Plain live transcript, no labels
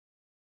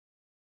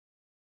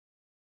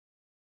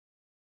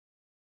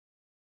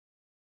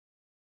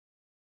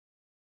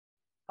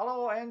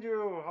Hello,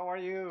 Andrew. How are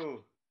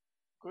you?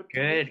 Good to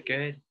meet Good, you.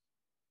 good.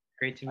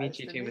 Great to meet Nice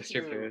you to too, meet Mr.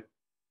 you. Fu.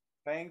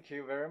 Thank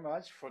you very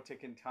much for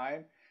taking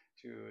time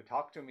to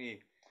talk to me.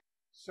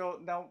 So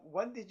now,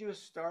 when did you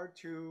start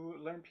to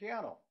learn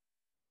piano?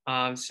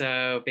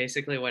 So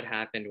basically what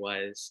happened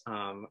was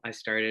I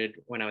started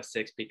when I was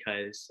six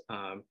because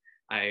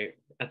I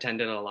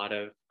attended a lot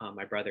of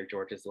my brother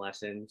George's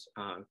lessons.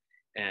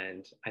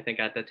 And I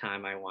think at the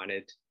time I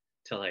wanted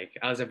to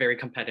I was a very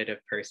competitive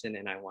person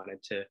and I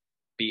wanted to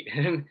beat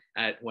him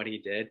at what he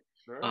did.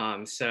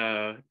 Sure.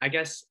 So I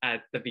guess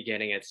at the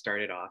beginning it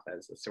started off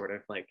as a sort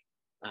of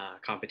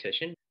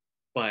competition.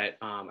 But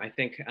I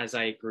think as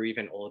I grew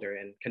even older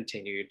and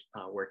continued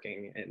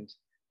working and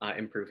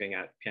improving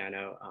at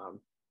piano,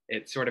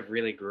 it sort of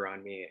really grew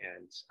on me,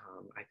 and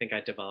I think I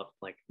developed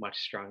much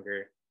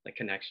stronger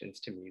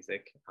connections to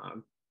music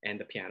and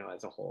the piano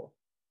as a whole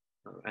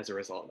as a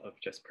result of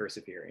just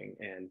persevering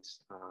and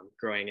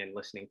growing and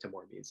listening to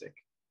more music.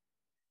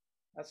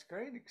 That's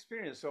great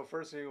experience. So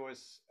first, it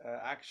was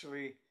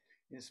actually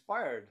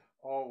inspired,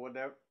 or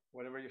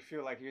whatever you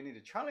feel like you need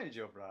to challenge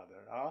your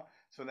brother.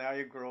 So now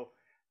you grow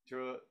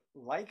to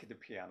like the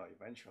piano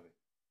eventually.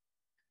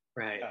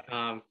 Right.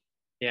 Yeah.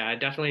 Yeah, I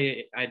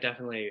definitely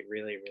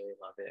really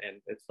love it,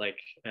 and it's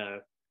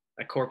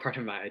a core part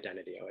of my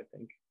identity, I would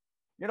think.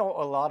 A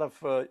lot of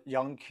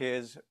young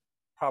kids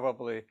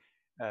probably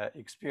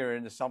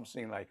experience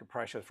something like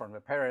pressure from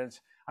the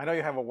parents. I know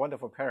you have a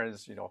wonderful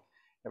parents, you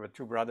have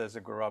two brothers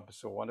that grew up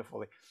so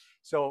wonderfully.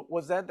 So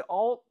was that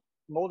all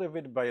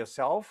motivated by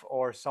yourself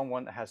or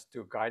someone has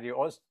to guide you,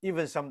 or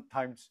even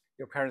sometimes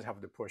your parents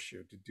have to push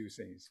you to do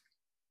things?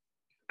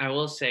 I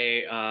will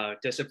say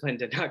discipline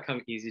did not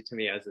come easy to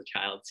me as a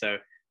child. So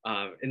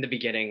in the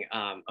beginning,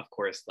 of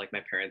course,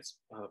 my parents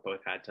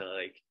both had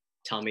to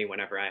tell me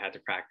whenever I had to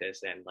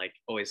practice and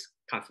always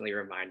constantly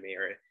remind me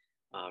or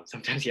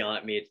sometimes yell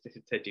at me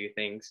to do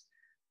things.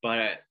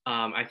 But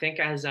I think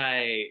as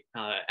I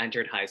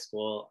entered high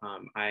school,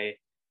 I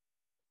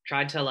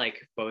tried to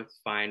both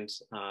find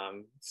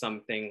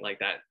something like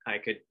that I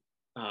could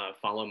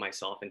follow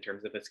myself in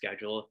terms of a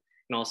schedule,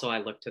 and also I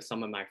looked to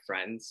some of my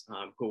friends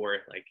who were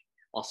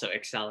also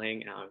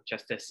excelling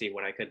just to see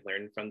what I could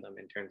learn from them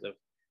in terms of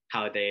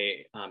how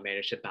they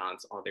managed to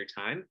balance all their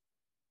time.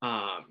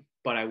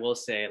 But I will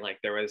say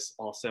there was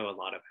also a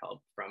lot of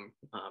help from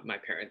my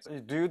parents.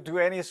 Do you do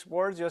any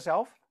sports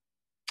yourself?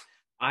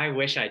 I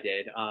wish I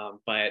did,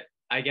 but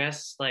I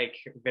guess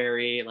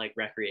very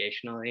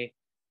recreationally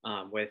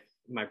with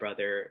my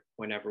brother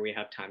whenever we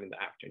have time in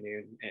the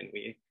afternoon and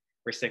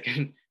we're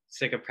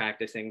sick of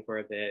practicing for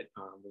a bit.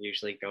 We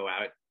usually go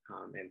out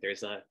and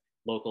there's a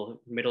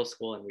local middle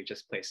school and we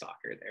just play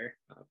soccer there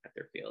at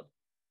their field.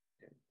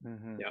 And,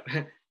 Hmm.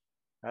 yeah.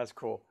 That's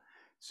cool.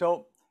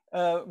 So,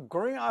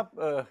 growing up,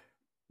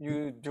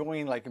 you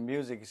doing like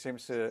music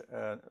seems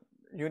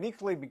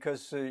uniquely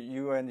because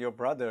you and your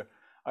brother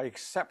are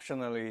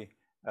exceptionally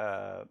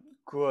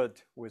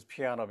good with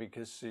piano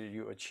because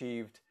you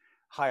achieved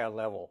higher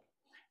level.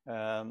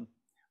 Um,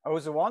 I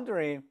was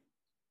wondering,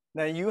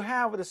 now you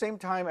have the same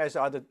time as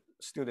other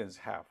students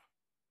have,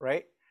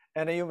 right?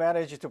 And you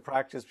manage to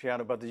practice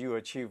piano, but you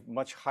achieve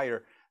much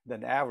higher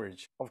than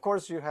average. Of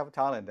course, you have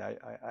talent.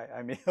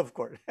 I mean, of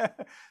course.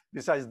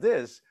 Besides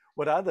this,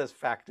 what other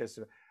factors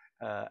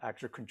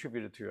actually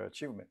contributed to your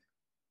achievement?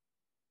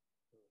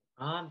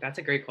 That's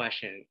a great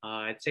question.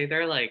 I'd say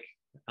there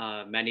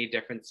are many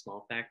different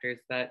small factors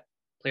that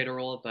played a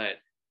role, but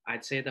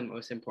I'd say the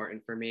most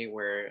important for me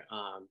were,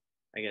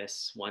 I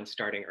guess, one,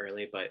 starting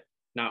early, but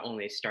not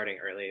only starting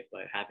early,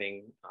 but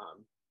having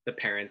the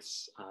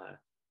parents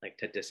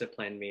to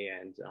discipline me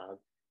and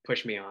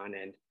push me on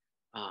and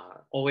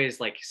always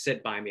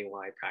sit by me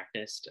while I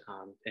practiced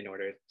in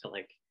order to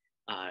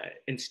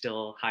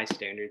instill high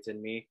standards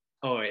in me.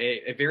 Oh,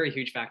 a very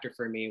huge factor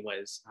for me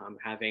was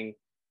having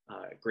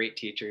great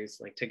teachers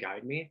to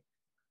guide me.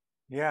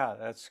 Yeah,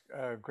 that's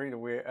great.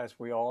 As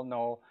we all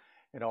know,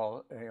 in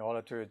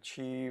order to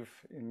achieve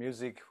in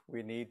music,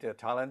 we need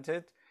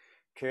talented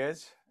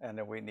kids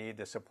and we need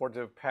the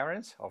supportive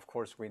parents. Of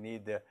course, we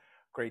need the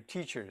great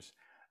teachers.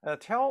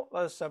 Tell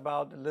us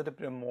about a little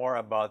bit more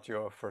about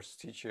your first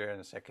teacher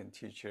and second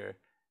teacher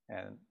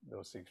and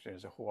those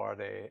experiences. Who are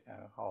they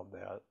and how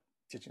their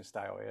teaching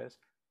style is?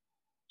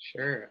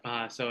 Sure.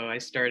 So I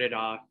started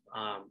off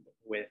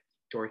with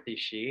Dorothy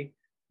Shi,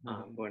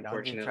 who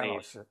杨定全老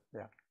unfortunately, 师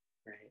，Yeah.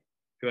 right,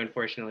 who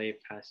unfortunately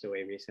passed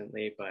away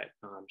recently. But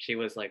she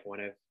was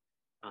one of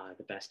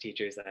the best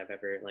teachers that I've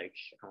ever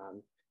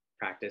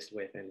practiced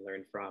with and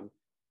learned from.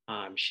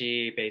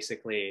 She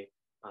basically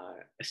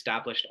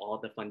established all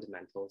the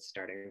fundamentals,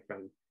 starting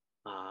from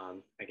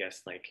I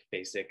guess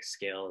basic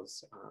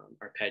scales,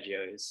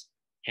 arpeggios,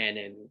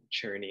 Hanon,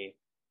 Czerny,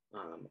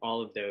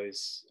 all of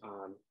those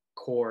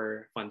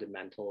core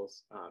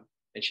fundamentals.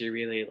 And she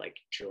really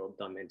drilled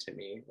them into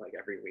me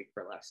every week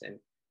for lesson.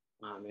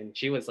 And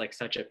she was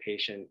such a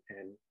patient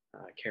and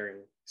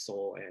caring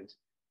soul. And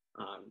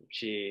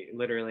she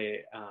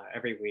literally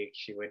every week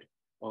she would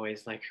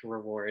always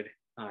reward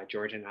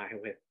George and I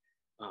with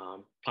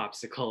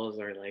popsicles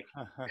or like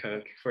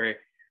Coke for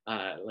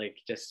like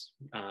just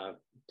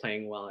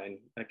playing well and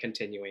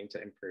continuing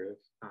to improve.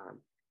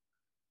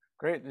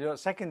 Great. Your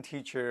second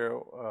teacher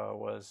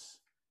was?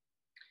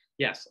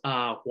 Yes,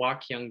 Hua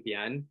Kyung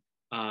Bian.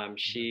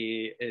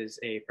 She is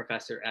a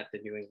professor at the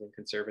New England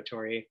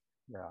Conservatory.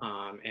 Yeah.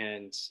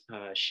 And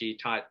she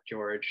taught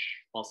George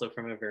also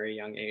from a very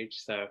young age.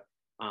 So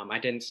I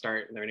didn't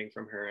start learning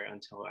from her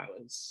until I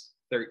was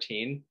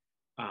 13.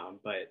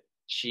 But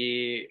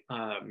she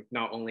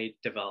not only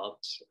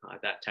developed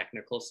that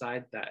technical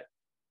side that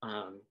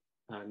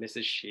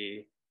Mrs.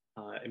 Shi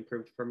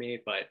improved for me,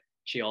 but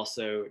she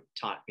also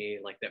taught me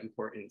like the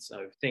importance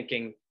of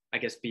thinking, I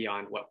guess,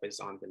 beyond what was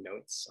on the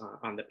notes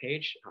on the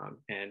page,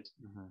 and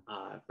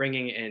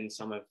bringing in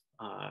some of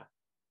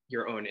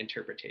your own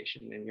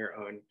interpretation and your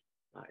own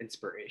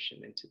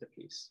inspiration into the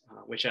piece,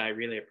 which I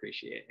really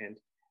appreciate. And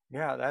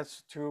yeah,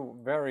 that's two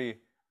very,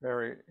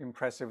 very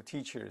impressive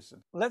teachers.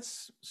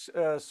 Let's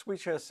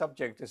switch a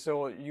subject.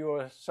 So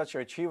you're such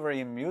an achiever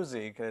in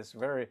music. It's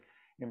very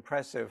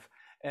impressive.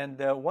 And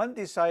when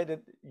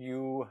decided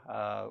you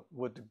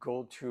would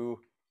go to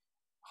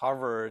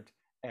Harvard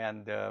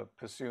and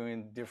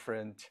pursuing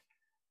different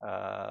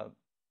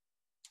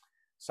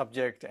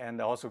subject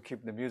and also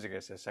keep the music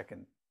as a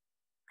second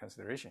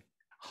consideration.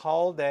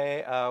 How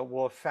they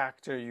will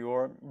factor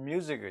your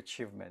music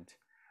achievement?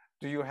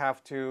 Do you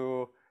have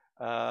to,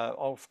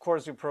 of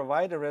course, you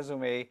provide a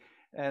resume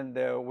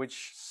and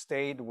which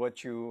state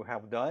what you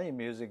have done in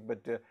music,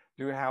 but do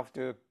you have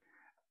to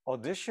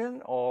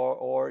audition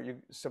or you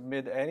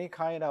submit any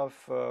kind of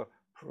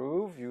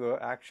proof you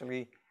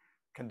actually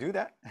can do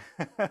that?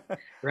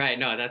 Right.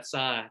 No, that's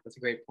a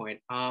great point.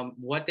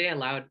 What they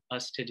allowed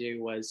us to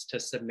do was to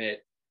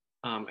submit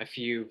a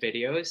few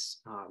videos,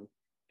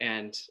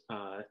 and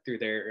through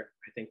their,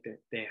 I think that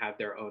they have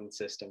their own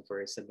system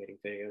for submitting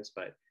videos,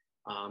 but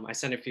I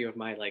sent a few of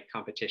my like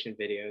competition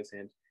videos,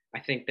 and I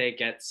think they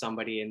get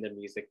somebody in the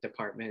music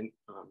department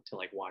to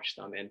like watch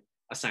them and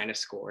assign a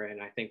score.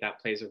 And I think that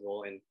plays a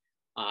role in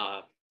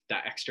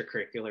that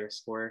extracurricular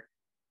score.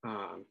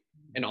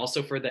 And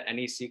also for the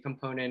NEC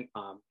component,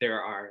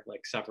 there are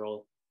like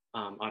several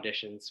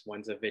auditions.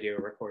 One's a video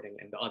recording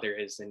and the other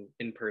is an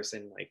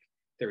in-person like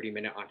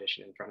 30-minute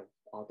audition in front of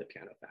all the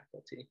piano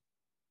faculty.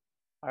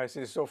 I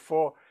see. So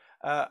for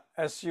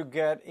as you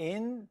get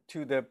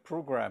into the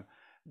program,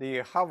 the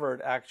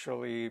Harvard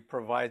actually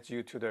provides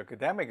you to the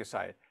academic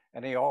side,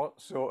 and they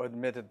also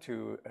admitted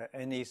to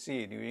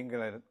NEC, New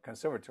England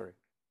Conservatory.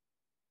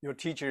 Your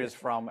teacher is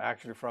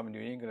actually from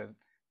New England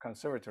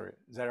Conservatory.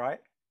 Is that right?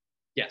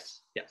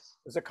 Yes. Yes.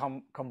 It's a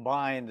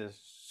combined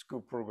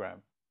school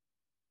program.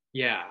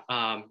 Yeah.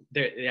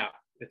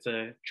 It's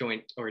a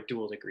joint or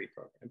dual degree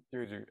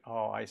program.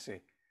 Oh, I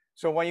see.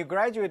 So when you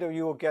graduate,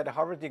 you will get a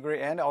Harvard degree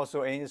and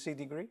also NEC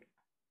degree?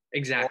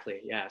 Exactly.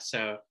 Yeah.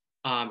 So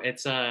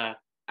it's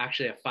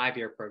actually a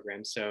 5-year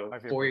program. So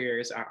 4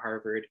 years at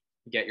Harvard,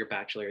 you get your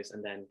bachelor's,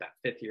 and then that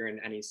 5th year in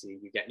NEC,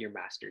 you get your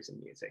master's in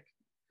music.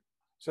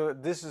 So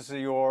this is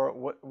your,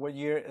 what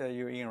year are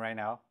you in right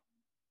now?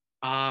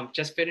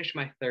 Just finished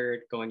my 3rd,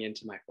 going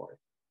into my 4th.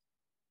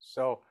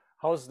 So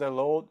how's the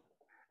load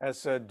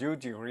as a dual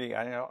degree?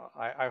 I know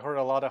I heard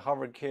a lot of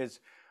Harvard kids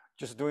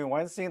just doing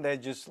one thing, they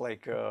just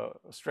like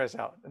stress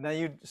out. And then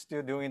you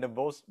still doing the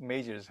both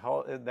majors.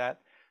 How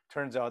that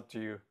turns out to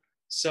you?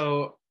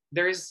 So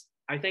there's,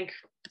 I think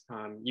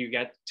you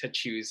get to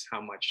choose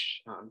how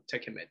much to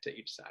commit to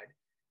each side.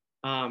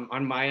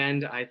 On my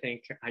end, I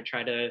think I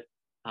try to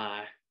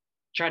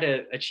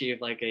achieve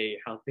like a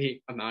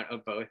healthy amount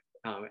of both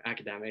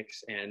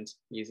academics and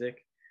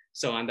music.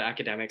 So on the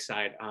academic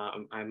side,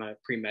 I'm a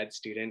pre-med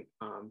student,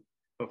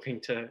 hoping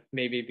to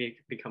maybe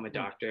become a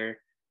doctor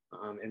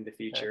in the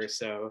future.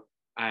 So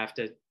I have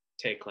to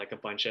take like a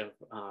bunch of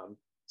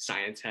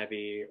science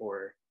heavy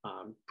or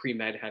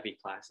pre-med heavy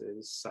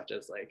classes, such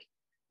as like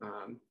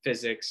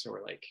physics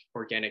or like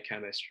organic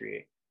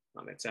chemistry,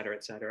 et cetera,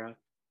 et cetera.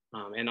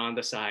 And on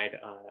the side,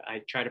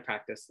 I try to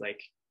practice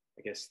like,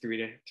 I guess 3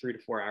 to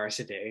 4 hours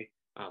a day,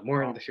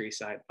 more on the free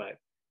side, but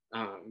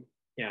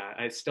yeah,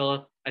 I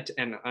still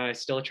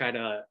try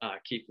to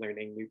keep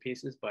learning new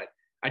pieces, but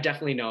I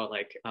definitely know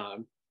like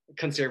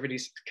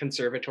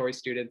conservatory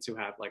students who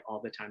have like all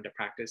the time to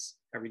practice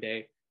every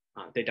day,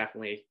 they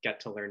definitely get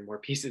to learn more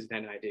pieces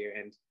than I do,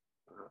 and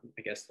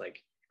I guess like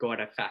go at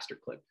a faster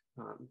clip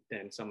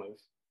than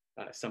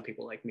some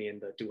people like me in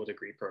the dual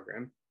degree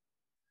program.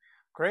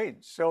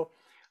 Great. So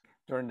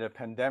during the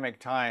pandemic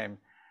time,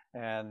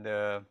 and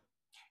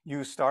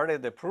you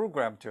started the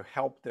program to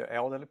help the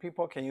elderly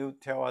people. Can you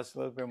tell us a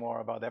little bit more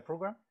about that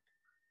program?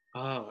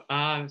 Oh,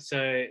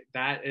 so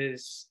that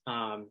is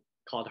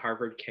called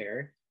Harvard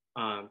Care.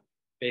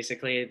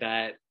 Basically,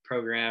 that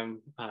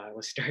program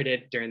was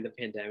started during the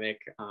pandemic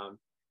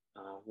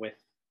with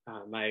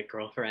my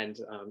girlfriend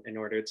in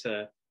order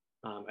to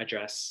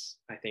address,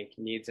 I think,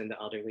 needs in the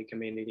elderly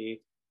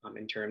community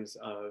in terms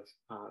of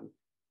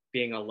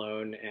being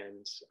alone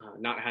and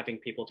not having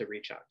people to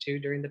reach out to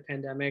during the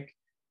pandemic.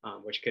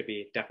 which could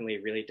be definitely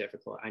really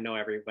difficult. I know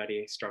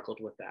everybody struggled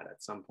with that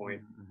at some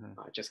point,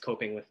 just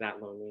coping with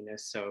that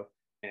loneliness. So,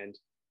 and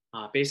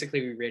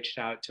basically we reached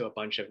out to a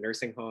bunch of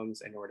nursing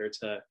homes in order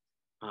to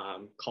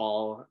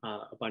call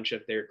a bunch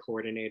of their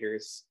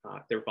coordinators,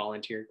 their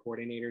volunteer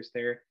coordinators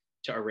there,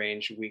 to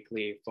arrange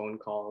weekly phone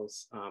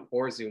calls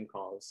or Zoom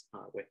calls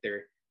with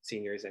their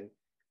seniors, and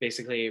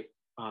basically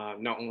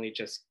not only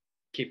just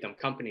keep them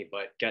company,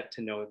 but get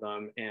to know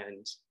them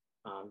and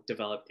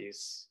develop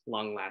these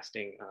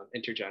long-lasting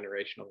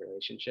intergenerational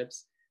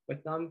relationships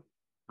with them,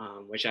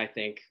 which I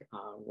think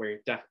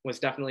was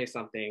definitely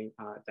something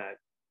that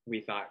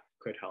we thought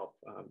could help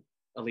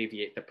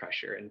alleviate the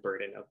pressure and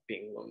burden of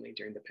being lonely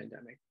during the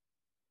pandemic.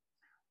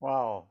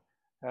 Wow,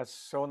 that's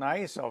so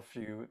nice of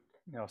you,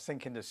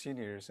 thinking the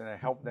seniors and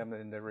help them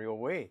in the real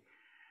way.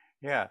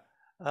 Yeah.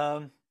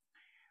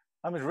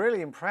 I'm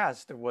really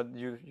impressed what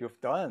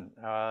you've done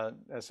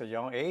as a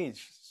young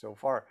age so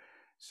far.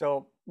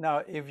 So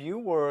now, if you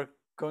were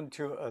going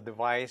to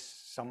advise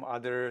some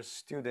other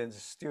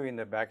students still in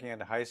the back in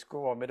high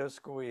school or middle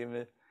school,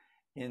 even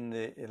in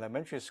the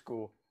elementary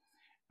school,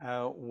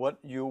 what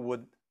you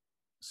would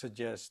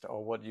suggest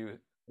or what you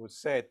would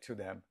say to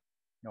them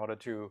in order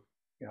to,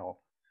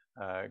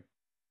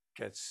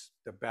 get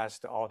the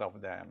best out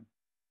of them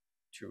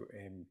to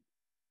aim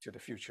to the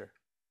future?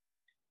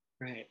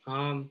 Right.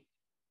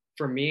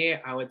 For me,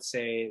 I would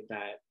say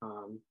that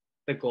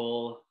the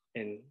goal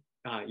in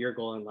your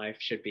goal in life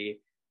should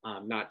be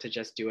not to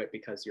just do it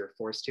because you're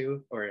forced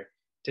to, or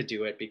to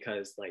do it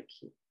because like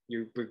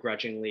you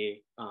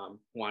begrudgingly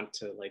want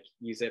to like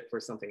use it for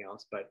something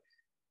else, but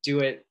do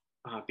it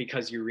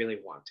because you really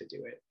want to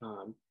do it.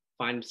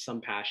 Find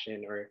some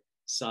passion or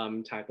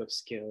some type of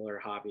skill or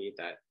hobby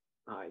that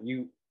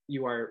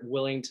you are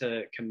willing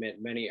to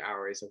commit many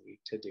hours a week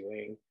to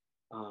doing,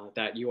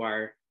 that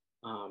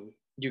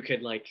you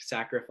could like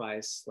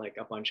sacrifice like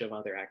a bunch of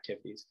other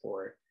activities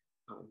for,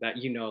 that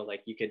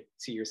like you could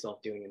see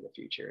yourself doing in the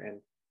future, and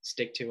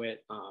stick to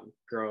it,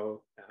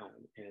 grow,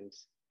 and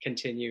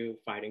continue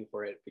fighting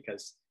for it,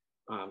 because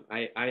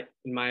I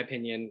in my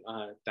opinion,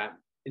 that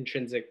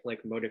intrinsic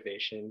like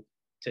motivation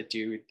to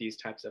do these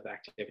types of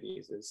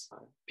activities is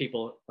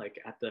people like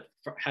at the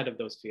head of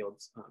those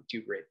fields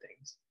do great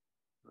things.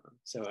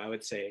 So I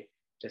would say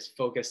just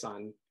focus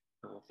on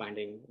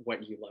finding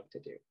what you love to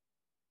do.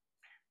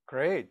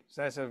 Great.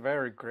 That's a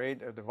very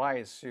great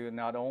advice. You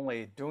not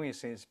only doing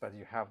things, but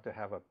you have to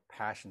have a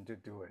passion to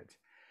do it.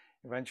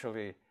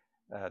 Eventually,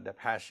 the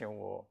passion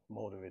will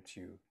motivate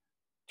you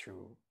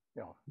to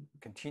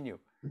continue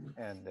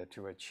and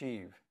to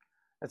achieve.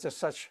 That's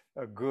such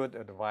a good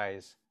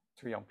advice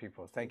to young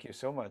people. Thank you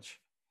so much.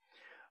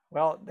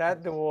 Well,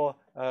 that will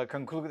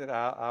conclude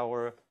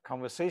our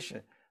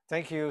conversation.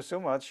 Thank you so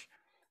much.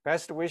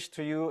 Best wish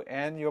to you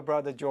and your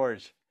brother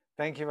George.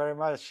 Thank you very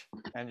much,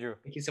 Andrew.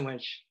 Thank you so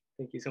much.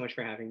 Thank you so much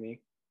for having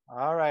me.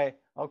 All right.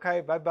 Okay.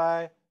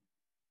 Bye-bye.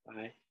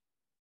 Bye.